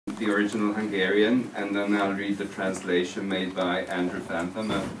the original Hungarian, and then I'll read the translation made by Andras,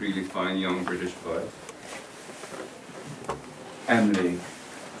 a really fine young British poet. Emlék.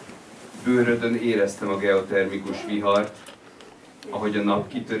 Bőrödön éreztem a geotermikus vihart, ahogy a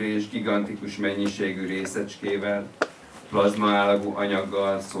napkitörés gigantikus mennyiségű részecskével, plazmaállagú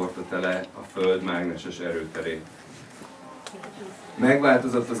anyaggal szórta tele a Föld mágneses erőterét.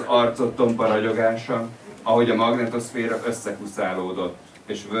 Megváltozott az arcod tompa ragyogása, ahogy a magnetoszféra összekuszálódott,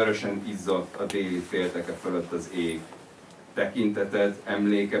 és vörösen izzott a déli félteke fölött az ég. Tekinteted,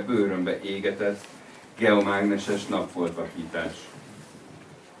 emléke bőrömbe égetett, geomágneses napfoltvakítás.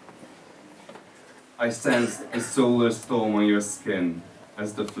 I sensed a solar storm on your skin,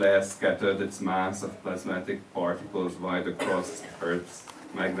 as the flare scattered its mass of plasmatic particles wide across Earth's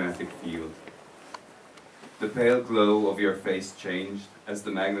magnetic field. The pale glow of your face changed as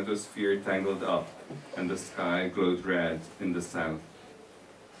the magnetosphere tangled up and the sky glowed red in the south.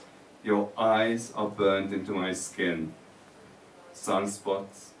 Your eyes are burned into my skin,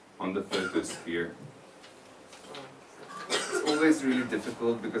 sunspots on the photosphere. It's always really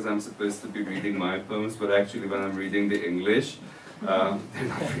difficult because I'm supposed to be reading my poems, but actually when I'm reading the English, they're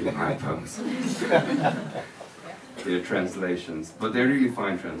not really my poems. They're translations, but they're really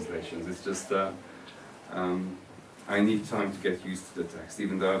fine translations. It's just I need time to get used to the text,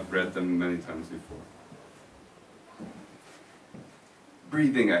 even though I've read them many times before.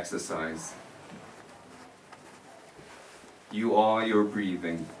 Breathing exercise. You are your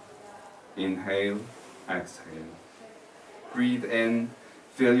breathing. Inhale, exhale. Breathe in,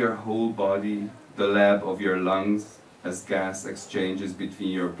 fill your whole body, the lab of your lungs, as gas exchanges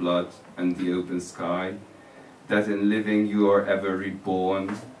between your blood and the open sky, that in living you are ever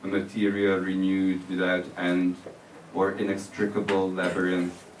reborn, a material renewed without end, or inextricable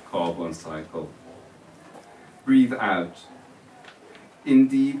labyrinth carbon cycle. Breathe out.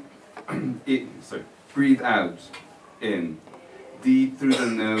 Breathe out. In. Deep through the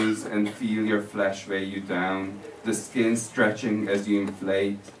nose and feel your flesh weigh you down, the skin stretching as you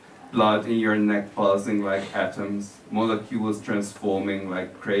inflate, blood in your neck pulsing like atoms, molecules transforming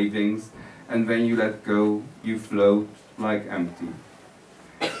like cravings, and when you let go, you float like empty.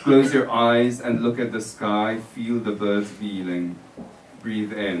 Close your eyes and look at the sky, feel the birds wheeling.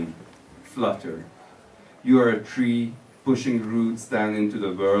 Breathe in, flutter. You are a tree pushing roots down into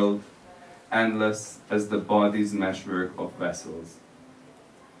the world, endless as the body's meshwork of vessels.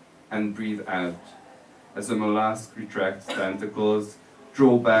 And breathe out, as a mollusk retracts tentacles,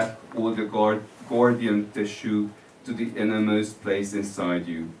 draw back all the Gordian tissue to the innermost place inside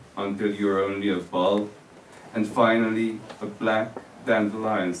you, until you're only a bulb, and finally a black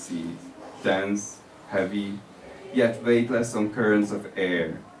dandelion seed, dense, heavy, yet weightless on currents of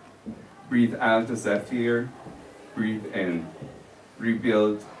air. Breathe out a zephyr, breathe in,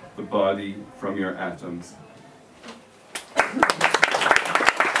 rebuild the body from your atoms.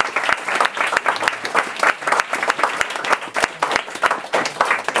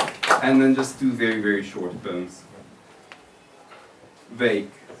 And then just two very, very short poems.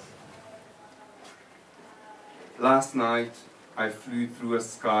 Wake. Last night, I flew through a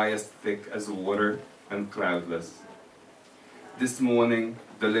sky as thick as water and cloudless. This morning,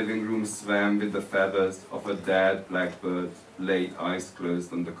 the living room swam with the feathers of a dead blackbird laid eyes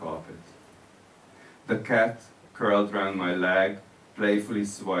closed on the carpet. The cat curled round my leg, playfully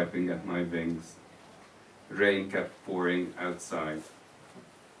swiping at my wings. Rain kept pouring outside.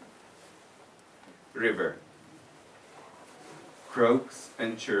 River. Croaks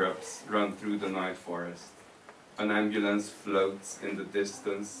and chirrups run through the night forest. An ambulance floats in the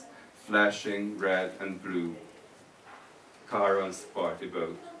distance, flashing red and blue. Charon's party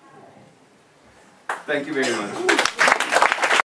boat. Thank you very much.